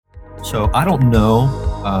So I don't know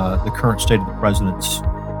the current state of the president's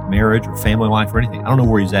marriage or family life or anything. I don't know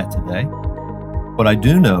where he's at today. What I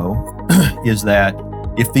do know is that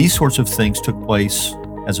if these sorts of things took place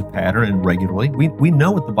as a pattern and regularly, we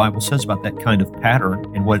know what the Bible says about that kind of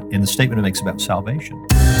pattern and the statement it makes about salvation.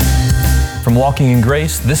 From Walking in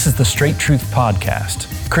Grace, this is the Straight Truth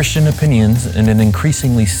Podcast, Christian opinions in an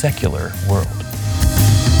increasingly secular world.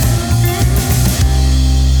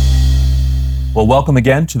 Well, welcome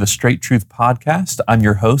again to the Straight Truth Podcast. I'm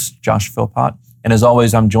your host, Josh Philpott, and as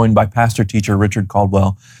always, I'm joined by pastor teacher Richard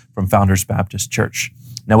Caldwell from Founders Baptist Church.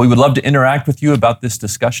 Now, we would love to interact with you about this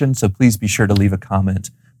discussion, so please be sure to leave a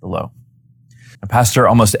comment below. Now, Pastor,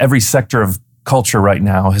 almost every sector of culture right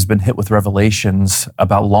now has been hit with revelations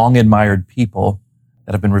about long-admired people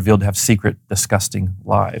that have been revealed to have secret, disgusting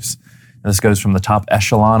lives. And this goes from the top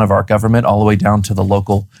echelon of our government all the way down to the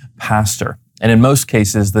local pastor. And in most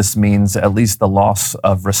cases, this means at least the loss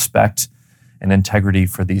of respect and integrity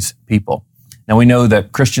for these people. Now, we know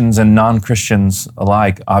that Christians and non-Christians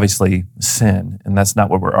alike obviously sin, and that's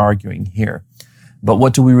not what we're arguing here. But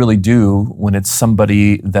what do we really do when it's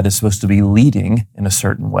somebody that is supposed to be leading in a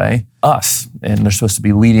certain way, us, and they're supposed to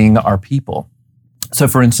be leading our people? So,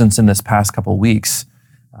 for instance, in this past couple of weeks,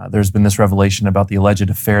 there's been this revelation about the alleged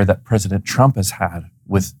affair that President Trump has had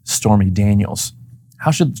with Stormy Daniels. How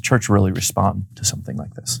should the church really respond to something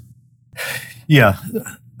like this? Yeah,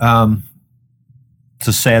 it's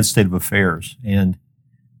a sad state of affairs. And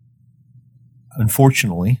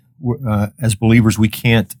unfortunately, as believers, we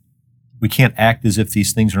can't act as if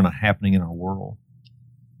these things are not happening in our world.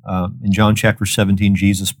 In John chapter 17,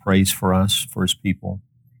 Jesus prays for us, for his people.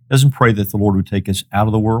 He doesn't pray that the Lord would take us out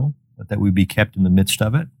of the world, but that we'd be kept in the midst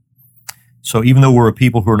of it. So even though we're a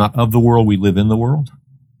people who are not of the world, we live in the world.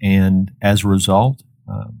 And as a result,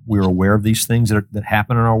 we're aware of these things that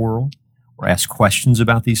happen in our world. We're asked questions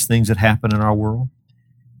about these things that happen in our world.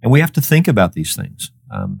 And we have to think about these things.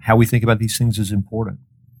 How we think about these things is important.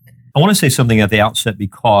 I want to say something at the outset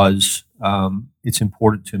because it's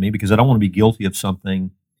important to me, because I don't want to be guilty of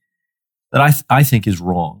something that I think is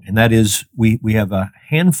wrong. And that is we have a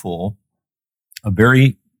handful of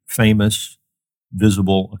very famous,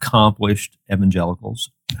 visible, accomplished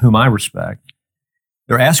evangelicals whom I respect.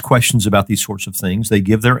 They're asked questions about these sorts of things. They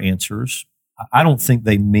give their answers. I don't think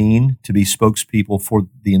they mean to be spokespeople for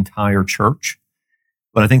the entire church,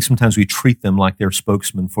 but I think sometimes we treat them like they're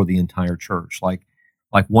spokesmen for the entire church, like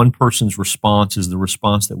one person's response is the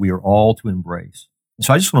response that we are all to embrace.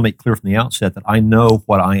 So I just want to make clear from the outset that I know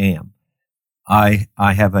what I am. I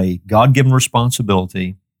have a God-given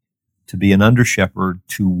responsibility to be an under-shepherd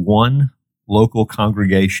to one local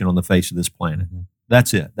congregation on the face of this planet. Mm-hmm.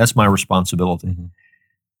 That's it. That's my responsibility. Mm-hmm.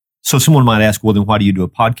 So someone might ask, well, then why do you do a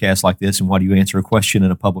podcast like this and why do you answer a question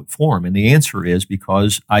in a public forum? And the answer is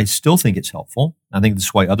because I still think it's helpful. I think this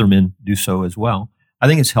is why other men do so as well. I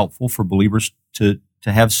think it's helpful for believers to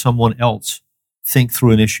have someone else think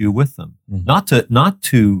through an issue with them, mm-hmm. not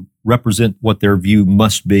to represent what their view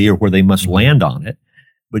must be or where they must mm-hmm. land on it,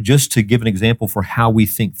 but just to give an example for how we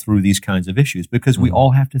think through these kinds of issues, because mm-hmm. we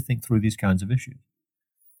all have to think through these kinds of issues.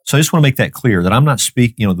 So I just want to make that clear that I'm not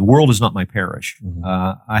speaking, the world is not my parish. Mm-hmm.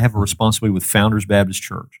 I have a responsibility with Founders Baptist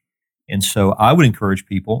Church. And so I would encourage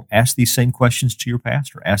people, ask these same questions to your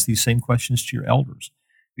pastor, ask these same questions to your elders,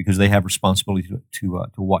 because they have responsibility to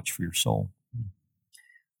watch for your soul.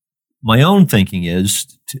 My own thinking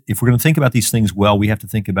is, if we're going to think about these things well, we have to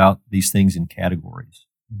think about these things in categories.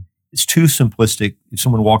 It's too simplistic. If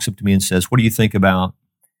someone walks up to me and says, what do you think about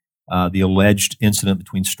the alleged incident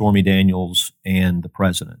between Stormy Daniels and the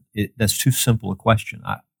president? That's too simple a question.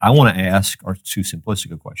 I want to ask, or too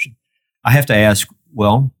simplistic a question. I have to ask,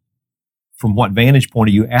 well, from what vantage point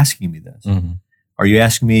are you asking me this? Mm-hmm. Are you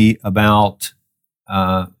asking me about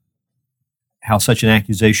how such an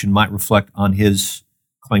accusation might reflect on his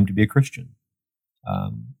claim to be a Christian?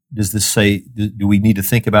 Does this say, do we need to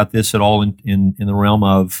think about this at all in the realm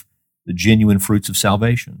of the genuine fruits of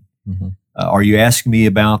salvation? Mm-hmm. Are you asking me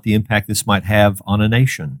about the impact this might have on a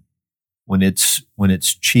nation when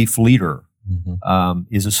its chief leader mm-hmm.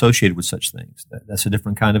 Is associated with such things? That's a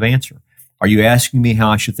different kind of answer. Are you asking me how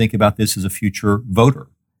I should think about this as a future voter,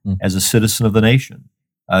 mm-hmm. as a citizen of the nation?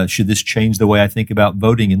 Should this change the way I think about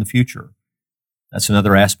voting in the future? That's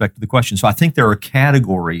another aspect of the question. So I think there are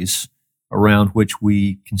categories around which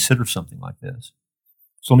we consider something like this.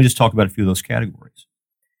 So let me just talk about a few of those categories.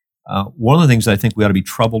 One of the things that I think we ought to be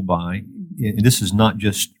troubled by, and this is not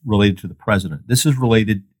just related to the president, this is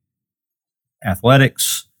related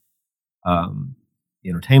athletics, the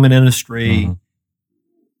entertainment industry, mm-hmm.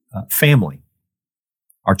 Family,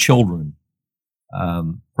 our children,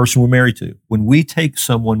 person we're married to. When we take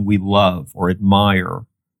someone we love or admire,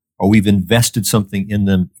 or we've invested something in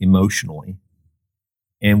them emotionally,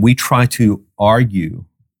 and we try to argue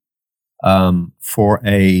for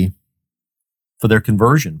their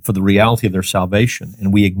conversion, for the reality of their salvation,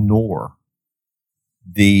 and we ignore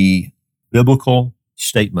the biblical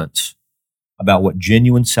statements about what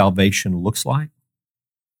genuine salvation looks like,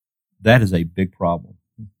 that is a big problem.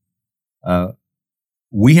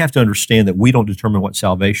 We have to understand that we don't determine what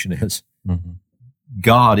salvation is. Mm-hmm.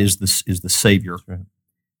 God is the Savior. Right.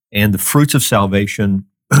 And the fruits of salvation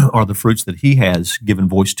are the fruits that He has given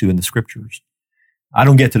voice to in the Scriptures. I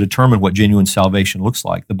don't get to determine what genuine salvation looks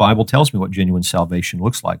like. The Bible tells me what genuine salvation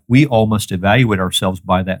looks like. We all must evaluate ourselves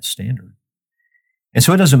by that standard. And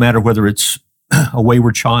so it doesn't matter whether it's a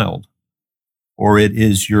wayward child, or it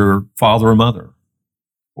is your father or mother,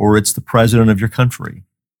 or it's the president of your country.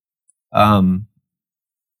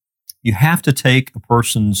 You have to take a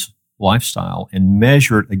person's lifestyle and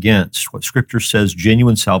measure it against what Scripture says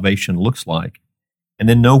genuine salvation looks like, and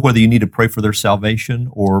then know whether you need to pray for their salvation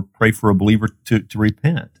or pray for a believer to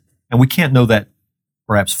repent. And we can't know that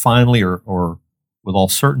perhaps finally or with all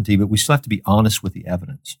certainty, but we still have to be honest with the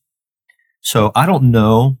evidence. So I don't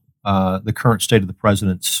know the current state of the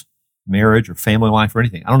president's marriage or family life or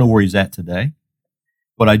anything. I don't know where he's at today.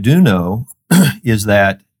 What I do know is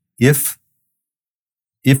that if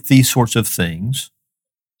these sorts of things,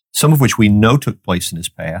 some of which we know took place in his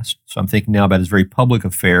past, so I'm thinking now about his very public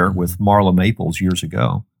affair with Marla Maples years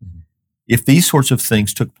ago, if these sorts of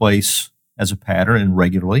things took place as a pattern and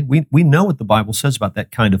regularly, we know what the Bible says about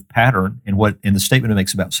that kind of pattern and the statement it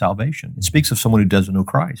makes about salvation. It speaks of someone who doesn't know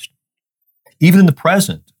Christ. Even in the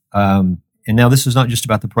present, and now this is not just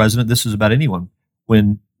about the president, this is about anyone.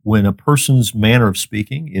 When a person's manner of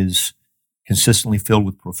speaking is consistently filled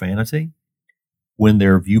with profanity, when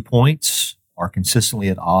their viewpoints are consistently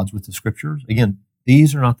at odds with the Scriptures, again,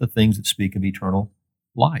 these are not the things that speak of eternal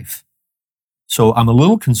life. So I'm a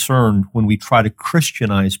little concerned when we try to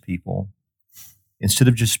Christianize people instead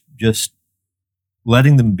of just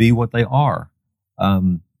letting them be what they are.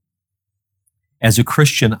 As a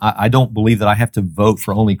Christian, I don't believe that I have to vote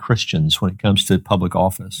for only Christians when it comes to public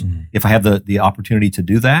office. Mm-hmm. If I have the opportunity to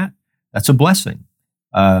do that, that's a blessing.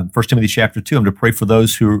 1 Timothy chapter 2, I'm to pray for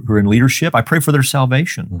those who are in leadership. I pray for their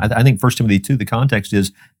salvation. Mm-hmm. I think 1 Timothy 2, the context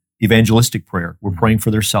is evangelistic prayer. We're praying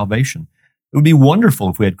for their salvation. It would be wonderful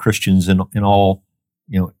if we had Christians in all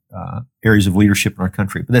areas of leadership in our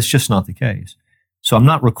country, but that's just not the case. So I'm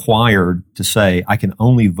not required to say I can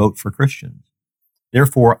only vote for Christians.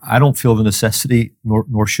 Therefore, I don't feel the necessity,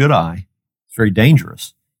 nor should I. It's very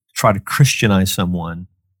dangerous to try to Christianize someone,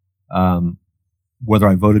 whether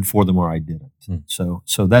I voted for them or I didn't.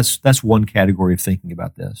 So that's one category of thinking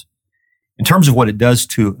about this. In terms of what it does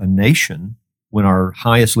to a nation when our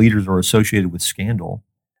highest leaders are associated with scandal,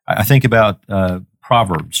 I think about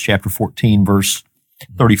Proverbs chapter 14, verse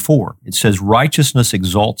 34. It says, "Righteousness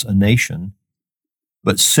exalts a nation,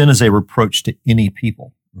 but sin is a reproach to any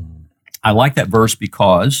people." Mm-hmm. I like that verse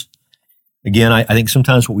because, again, I think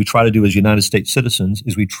sometimes what we try to do as United States citizens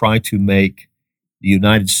is we try to make the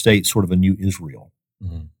United States sort of a new Israel.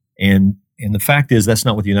 Mm-hmm. And the fact is that's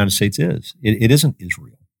not what the United States is. It isn't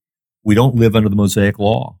Israel. We don't live under the Mosaic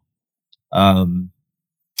law.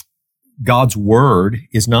 God's word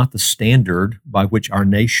is not the standard by which our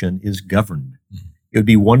nation is governed. Mm-hmm. It would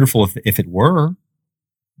be wonderful if it were,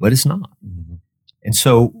 but it's not. Mm-hmm. And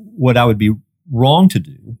so what I would be wrong to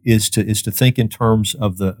do is to think in terms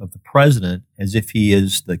of the president as if he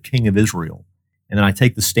is the king of Israel. And then I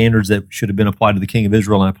take the standards that should have been applied to the king of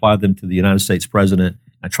Israel and I apply them to the United States president.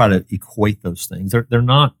 I try to equate those things. They're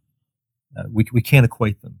not, we can't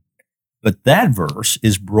equate them. But that verse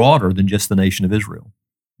is broader than just the nation of Israel.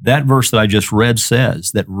 That verse that I just read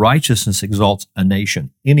says that righteousness exalts a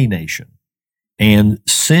nation, any nation, and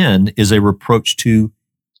sin is a reproach to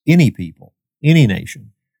any people, any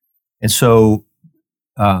nation. And so,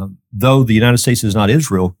 though the United States is not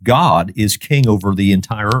Israel, God is king over the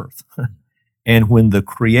entire earth. And when the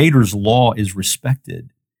Creator's law is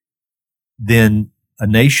respected, then a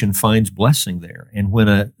nation finds blessing there. And when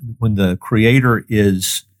the Creator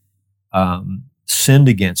is sinned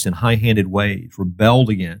against in high-handed ways, rebelled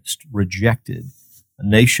against, rejected, a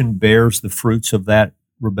nation bears the fruits of that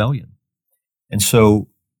rebellion. And so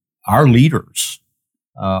our leaders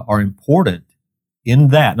are important in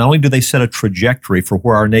that. Not only do they set a trajectory for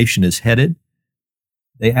where our nation is headed,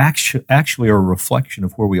 they actually are a reflection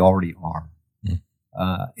of where we already are.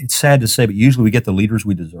 It's sad to say, but usually we get the leaders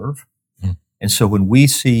we deserve. And so when we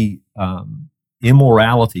see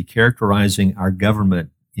immorality characterizing our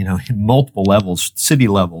government, in multiple levels, city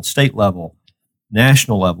level, state level,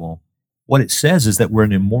 national level, what it says is that we're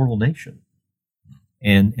an immoral nation.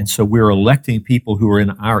 And so we're electing people who are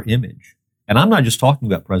in our image. And I'm not just talking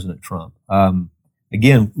about President Trump.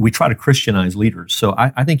 Again, we try to Christianize leaders. So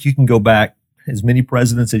I think you can go back as many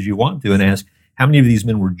presidents as you want to and ask, how many of these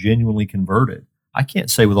men were genuinely converted? I can't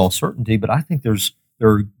say with all certainty, but I think there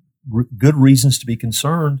are good reasons to be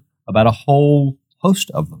concerned about a whole host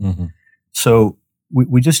of them. Mm-hmm. So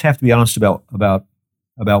we just have to be honest about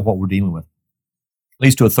what we're dealing with.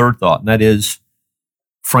 Leads to a third thought, and that is,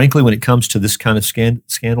 frankly, when it comes to this kind of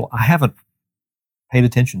scandal, I haven't paid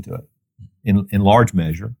attention to it in large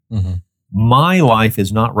measure. Mm-hmm. My life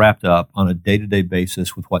is not wrapped up on a day-to-day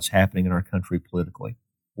basis with what's happening in our country politically.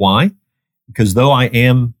 Why? Because though I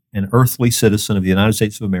am an earthly citizen of the United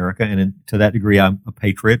States of America, and to that degree I'm a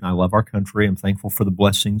patriot, and I love our country, I'm thankful for the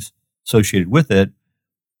blessings associated with it,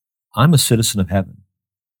 I'm a citizen of heaven.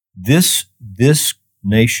 This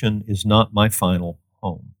nation is not my final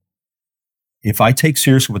home. If I take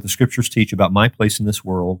seriously what the scriptures teach about my place in this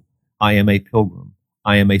world, I am a pilgrim.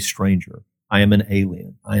 I am a stranger. I am an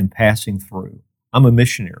alien. I am passing through. I'm a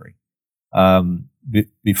missionary.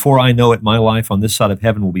 Before I know it, my life on this side of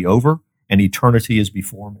heaven will be over, and eternity is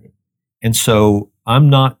before me. And so I'm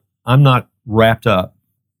not wrapped up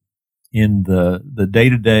in the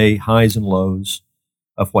day-to-day highs and lows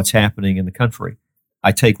of what's happening in the country.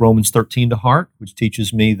 I take Romans 13 to heart, which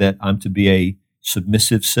teaches me that I'm to be a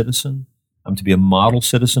submissive citizen. I'm to be a model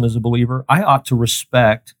citizen as a believer. I ought to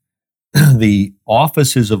respect the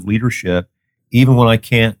offices of leadership even when I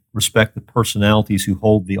can't respect the personalities who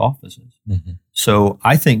hold the offices. Mm-hmm. So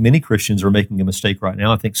I think many Christians are making a mistake right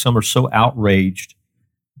now. I think some are so outraged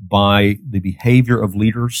by the behavior of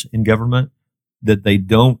leaders in government that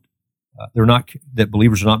that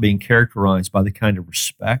believers are not being characterized by the kind of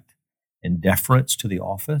respect and deference to the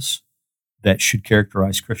office that should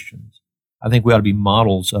characterize Christians. I think we ought to be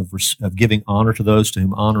models of giving honor to those to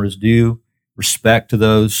whom honor is due, respect to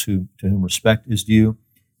those to whom respect is due.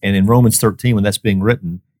 And in Romans 13, when that's being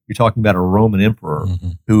written, you're talking about a Roman emperor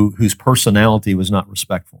mm-hmm. whose personality was not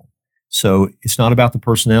respectful. So it's not about the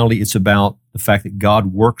personality, it's about the fact that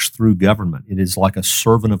God works through government. It is like a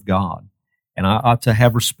servant of God. And I ought to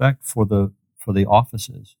have respect for the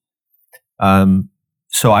offices.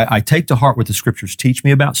 So I take to heart what the scriptures teach me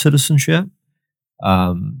about citizenship.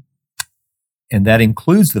 And that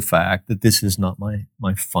includes the fact that this is not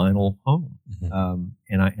my final home. Mm-hmm.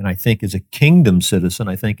 And I think as a kingdom citizen,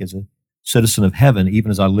 I think as a citizen of heaven,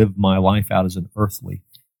 even as I live my life out as an earthly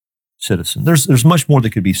citizen. There's much more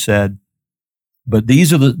that could be said, but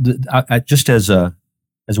these are just as a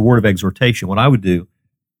word of exhortation, what I would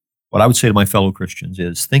say to my fellow Christians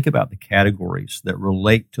is think about the categories that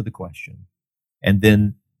relate to the question, and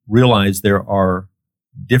then realize there are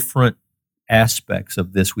different aspects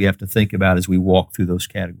of this we have to think about as we walk through those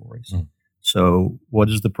categories. Mm. So what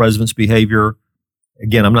is the president's behavior?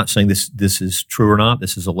 Again, I'm not saying this is true or not.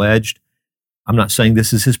 This is alleged. I'm not saying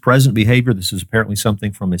this is his present behavior. This is apparently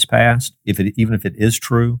something from his past, even if it is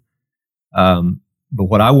true. But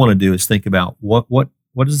what I want to do is think about what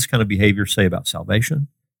does this kind of behavior say about salvation?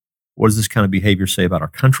 What does this kind of behavior say about our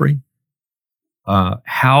country?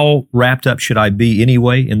 How wrapped up should I be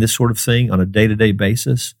anyway in this sort of thing on a day-to-day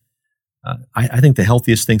basis? I think the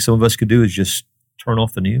healthiest thing some of us could do is just turn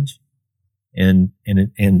off the news and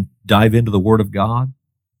dive into the Word of God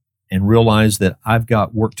and realize that I've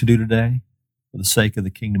got work to do today for the sake of the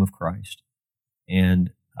kingdom of Christ.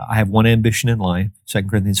 And I have one ambition in life, 2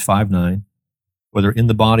 Corinthians 5:9, whether in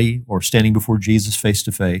the body or standing before Jesus face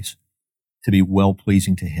to face, to be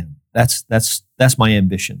well-pleasing to Him. That's my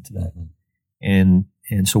ambition today. Mm-hmm.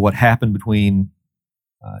 And so what happened between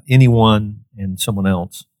anyone and someone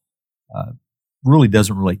else really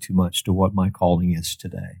doesn't relate too much to what my calling is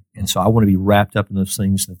today. And so I want to be wrapped up in those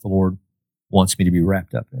things that the Lord wants me to be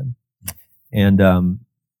wrapped up in.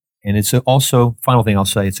 And it's also, final thing I'll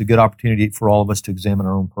say, it's a good opportunity for all of us to examine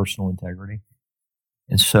our own personal integrity.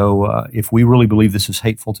 And so if we really believe this is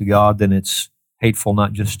hateful to God, then it's hateful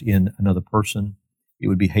not just in another person, it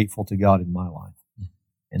would be hateful to God in my life.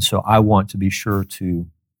 And so I want to be sure to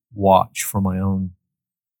watch for my own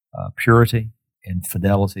purity and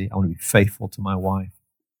fidelity. I want to be faithful to my wife,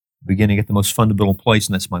 beginning at the most fundamental place,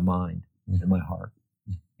 and that's my mind and my heart.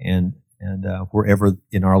 And wherever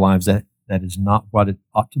in our lives that is not what it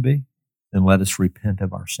ought to be, then let us repent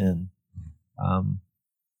of our sin.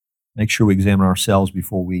 Make sure we examine ourselves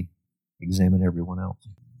before we examine everyone else.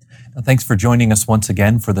 Now, thanks for joining us once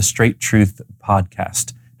again for the Straight Truth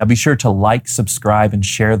Podcast. Now be sure to like, subscribe, and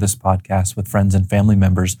share this podcast with friends and family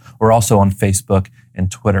members. We're also on Facebook and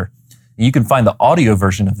Twitter. You can find the audio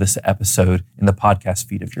version of this episode in the podcast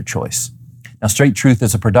feed of your choice. Now, Straight Truth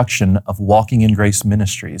is a production of Walking in Grace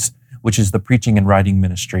Ministries, which is the preaching and writing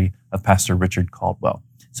ministry of Pastor Richard Caldwell.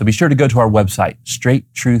 So be sure to go to our website,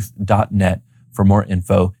 straighttruth.net, for more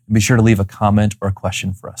info, and be sure to leave a comment or a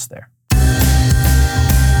question for us there.